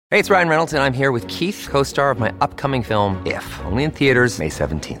Hey, it's Ryan Reynolds, and I'm here with Keith, co-star of my upcoming film, If, only in theaters May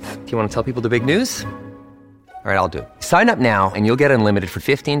 17th. Do you want to tell people the big news? All right, I'll do it. Sign up now and you'll get unlimited for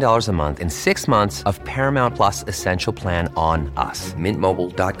 $15 a month and 6 months of Paramount Plus Essential Plan on us.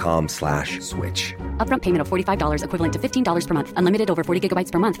 MintMobile.com/switch. Upfront payment of $45 equivalent to $15 per month. Unlimited over 40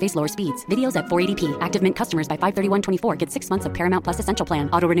 gigabytes per month. Face lower speeds. Videos at 480p. Active Mint customers by 531.24 get 6 months of Paramount Plus Essential Plan.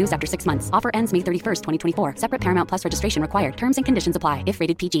 Auto renews after 6 months. Offer ends May 31st, 2024. Separate Paramount Plus registration required. Terms and conditions apply if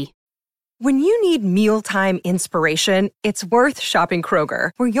rated PG. When you need mealtime inspiration, it's worth shopping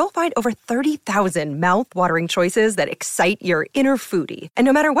Kroger, where you'll find over 30,000 mouth-watering choices that excite your inner foodie. And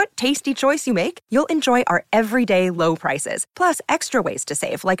no matter what tasty choice you make, you'll enjoy our everyday low prices, plus extra ways to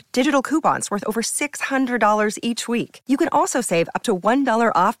save, like digital coupons worth over $600 each week. You can also save up to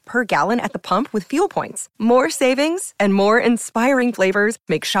 $1 off per gallon at the pump with fuel points. More savings and more inspiring flavors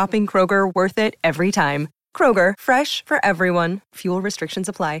make shopping Kroger worth it every time. Kroger, fresh for everyone. Fuel restrictions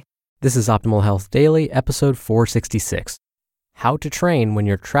apply. This is Optimal Health Daily, episode 466, How to Train When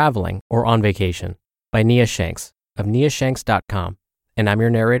You're Traveling or on Vacation, by Nia Shanks of niashanks.com. And I'm your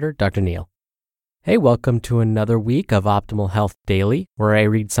narrator, Dr. Neil. Hey, welcome to another week of Optimal Health Daily, where I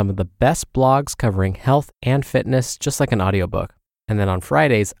read some of the best blogs covering health and fitness, just like an audiobook. And then on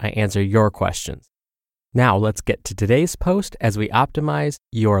Fridays, I answer your questions. Now let's get to today's post as we optimize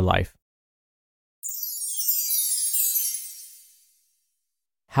your life.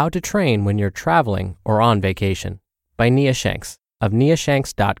 How to Train When You're Traveling or on Vacation, by Nia Shanks of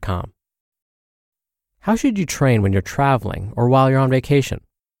niashanks.com. How should you train when you're traveling or while you're on vacation?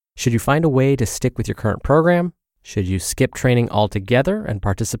 Should you find a way to stick with your current program? Should you skip training altogether and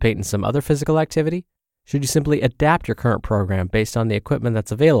participate in some other physical activity? Should you simply adapt your current program based on the equipment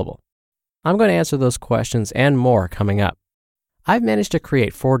that's available? I'm going to answer those questions and more coming up. I've managed to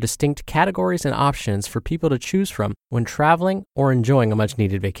create 4 distinct categories and options for people to choose from when traveling or enjoying a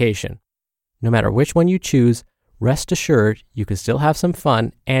much-needed vacation. No matter which one you choose, rest assured you can still have some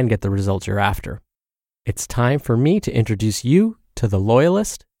fun and get the results you're after. It's time for me to introduce you to the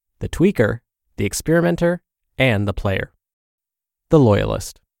loyalist, the tweaker, the experimenter, and the player. The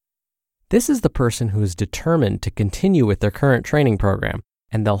loyalist. This is the person who is determined to continue with their current training program,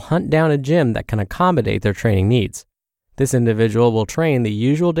 and they'll hunt down a gym that can accommodate their training needs. This individual will train the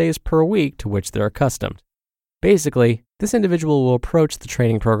usual days per week to which they're accustomed. Basically, this individual will approach the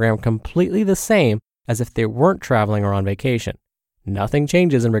training program completely the same as if they weren't traveling or on vacation. Nothing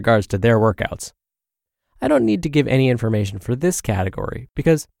changes in regards to their workouts. I don't need to give any information for this category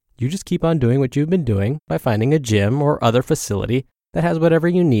because you just keep on doing what you've been doing by finding a gym or other facility that has whatever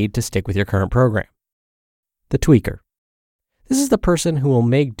you need to stick with your current program. The tweaker. This is the person who will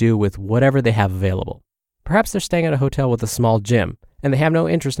make do with whatever they have available. Perhaps they're staying at a hotel with a small gym, and they have no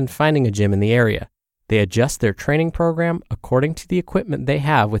interest in finding a gym in the area. They adjust their training program according to the equipment they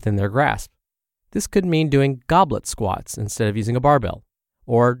have within their grasp. This could mean doing goblet squats instead of using a barbell,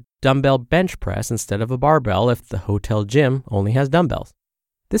 or dumbbell bench press instead of a barbell if the hotel gym only has dumbbells.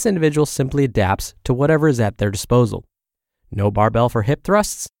 This individual simply adapts to whatever is at their disposal. No barbell for hip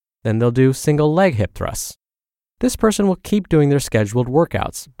thrusts? Then they'll do single leg hip thrusts. This person will keep doing their scheduled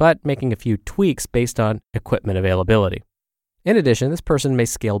workouts, but making a few tweaks based on equipment availability. In addition, this person may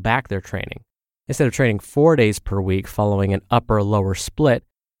scale back their training. Instead of training 4 days per week following an upper-lower split,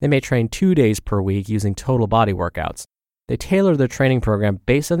 they may train 2 days per week using total body workouts. They tailor their training program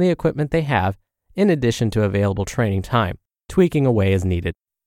based on the equipment they have, in addition to available training time, tweaking away as needed.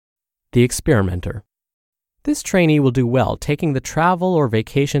 The experimenter. This trainee will do well taking the travel or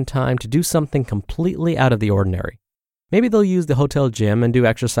vacation time to do something completely out of the ordinary. Maybe they'll use the hotel gym and do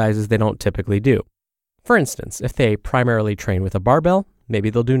exercises they don't typically do. For instance, if they primarily train with a barbell, maybe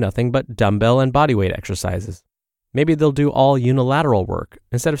they'll do nothing but dumbbell and bodyweight exercises. Maybe they'll do all unilateral work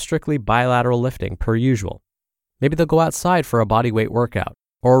instead of strictly bilateral lifting per usual. Maybe they'll go outside for a bodyweight workout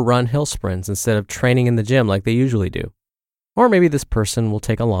or run hill sprints instead of training in the gym like they usually do. Or maybe this person will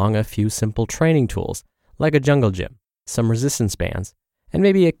take along a few simple training tools like a jungle gym, some resistance bands, and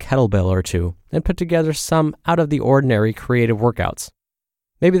maybe a kettlebell or two, and put together some out-of-the-ordinary creative workouts.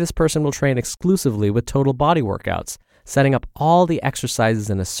 Maybe this person will train exclusively with total body workouts, setting up all the exercises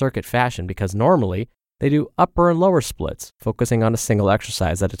in a circuit fashion because normally they do upper and lower splits, focusing on a single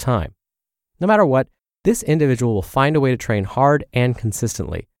exercise at a time. No matter what, this individual will find a way to train hard and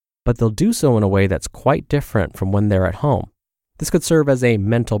consistently, but they'll do so in a way that's quite different from when they're at home. This could serve as a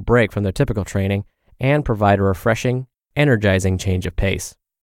mental break from their typical training and provide a refreshing, energizing change of pace.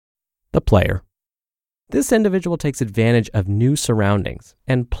 The player. This individual takes advantage of new surroundings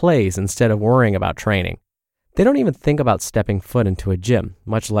and plays instead of worrying about training. They don't even think about stepping foot into a gym,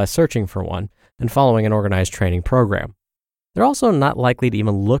 much less searching for one and following an organized training program. They're also not likely to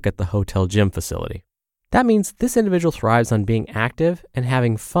even look at the hotel gym facility. That means this individual thrives on being active and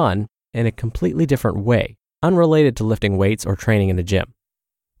having fun in a completely different way, unrelated to lifting weights or training in a gym.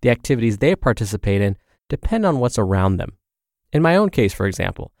 The activities they participate in depend on what's around them. In my own case, for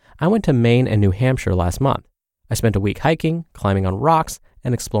example, I went to Maine and New Hampshire last month. I spent a week hiking, climbing on rocks,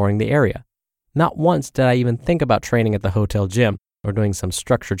 and exploring the area. Not once did I even think about training at the hotel gym or doing some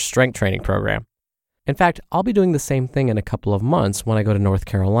structured strength training program. In fact, I'll be doing the same thing in a couple of months when I go to North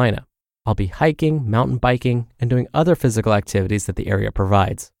Carolina. I'll be hiking, mountain biking, and doing other physical activities that the area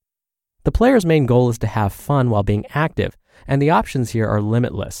provides. The player's main goal is to have fun while being active, and the options here are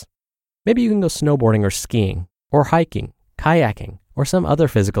limitless. Maybe you can go snowboarding or skiing, or hiking, kayaking, or some other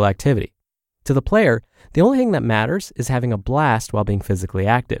physical activity. To the player, the only thing that matters is having a blast while being physically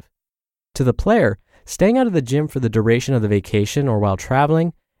active. To the player, staying out of the gym for the duration of the vacation or while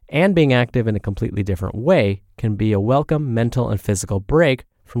traveling and being active in a completely different way can be a welcome mental and physical break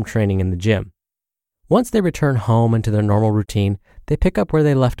from training in the gym. Once they return home into their normal routine, they pick up where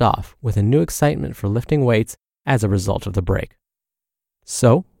they left off with a new excitement for lifting weights as a result of the break.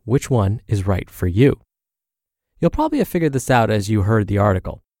 So, which one is right for you? You'll probably have figured this out as you heard the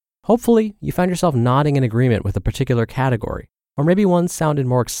article. Hopefully, you found yourself nodding in agreement with a particular category, or maybe one sounded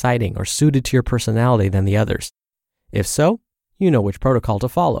more exciting or suited to your personality than the others. If so, you know which protocol to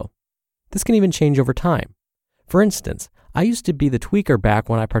follow. This can even change over time. For instance, I used to be the tweaker back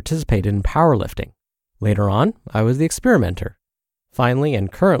when I participated in powerlifting. Later on, I was the experimenter. Finally,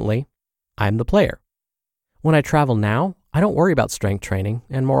 and currently, I'm the player. When I travel now, I don't worry about strength training,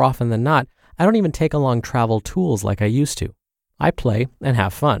 and more often than not, I don't even take along travel tools like I used to. I play and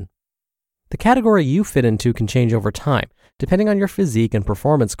have fun. The category you fit into can change over time, depending on your physique and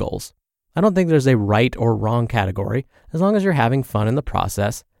performance goals. I don't think there's a right or wrong category, as long as you're having fun in the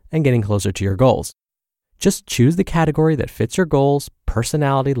process and getting closer to your goals. Just choose the category that fits your goals,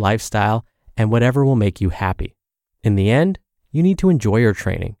 personality, lifestyle, and whatever will make you happy. In the end, you need to enjoy your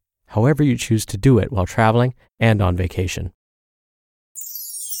training, however you choose to do it while traveling and on vacation.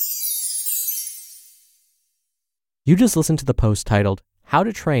 You just listened to the post titled, How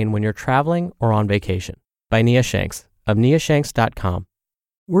to Train When You're Traveling or on Vacation by Nia Shanks of niashanks.com.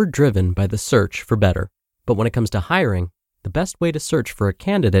 We're driven by the search for better, but when it comes to hiring, the best way to search for a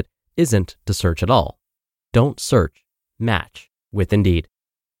candidate isn't to search at all. Don't search, match with Indeed.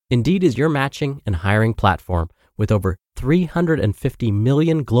 Indeed is your matching and hiring platform with over 350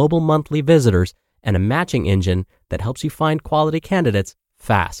 million global monthly visitors and a matching engine that helps you find quality candidates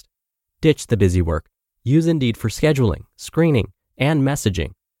fast. Ditch the busy work. Use Indeed for scheduling, screening, and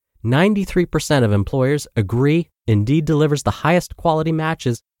messaging. 93% of employers agree Indeed delivers the highest quality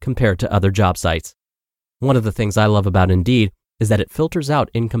matches compared to other job sites. One of the things I love about Indeed is that it filters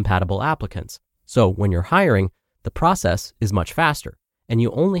out incompatible applicants. So when you're hiring, the process is much faster, and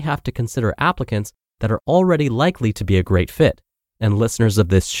you only have to consider applicants that are already likely to be a great fit. And listeners of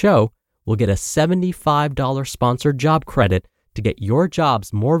this show will get a $75 sponsored job credit to get your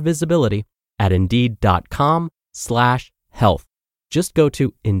jobs more visibility at Indeed.com/health. Just go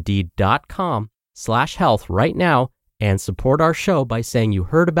to Indeed.com/health right now and support our show by saying you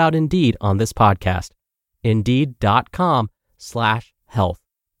heard about Indeed on this podcast. Indeed.com/health.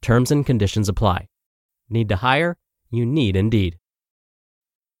 Terms and conditions apply. Need to hire? You need Indeed.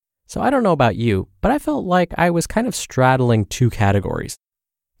 So I don't know about you, but I felt like I was kind of straddling two categories.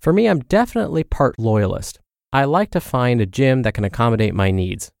 For me, I'm definitely part loyalist. I like to find a gym that can accommodate my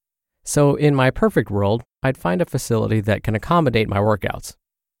needs. So in my perfect world, I'd find a facility that can accommodate my workouts.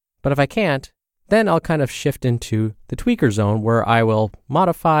 But if I can't, then I'll kind of shift into the tweaker zone where I will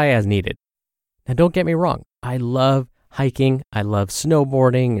modify as needed. Now don't get me wrong, I love hiking, I love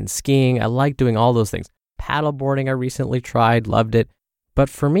snowboarding and skiing, I like doing all those things. Paddleboarding I recently tried, loved it. But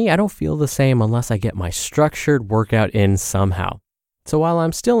for me, I don't feel the same unless I get my structured workout in somehow. So while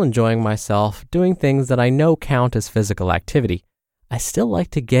I'm still enjoying myself, doing things that I know count as physical activity, I still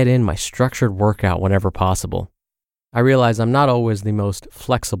like to get in my structured workout whenever possible. I realize I'm not always the most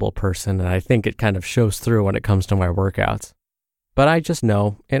flexible person, and I think it kind of shows through when it comes to my workouts. But I just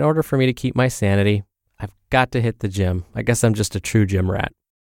know, in order for me to keep my sanity, I've got to hit the gym. I guess I'm just a true gym rat.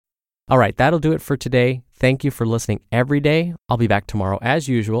 All right, that'll do it for today. Thank you for listening every day. I'll be back tomorrow as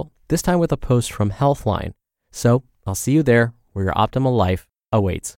usual, this time with a post from Healthline. So I'll see you there where your optimal life awaits.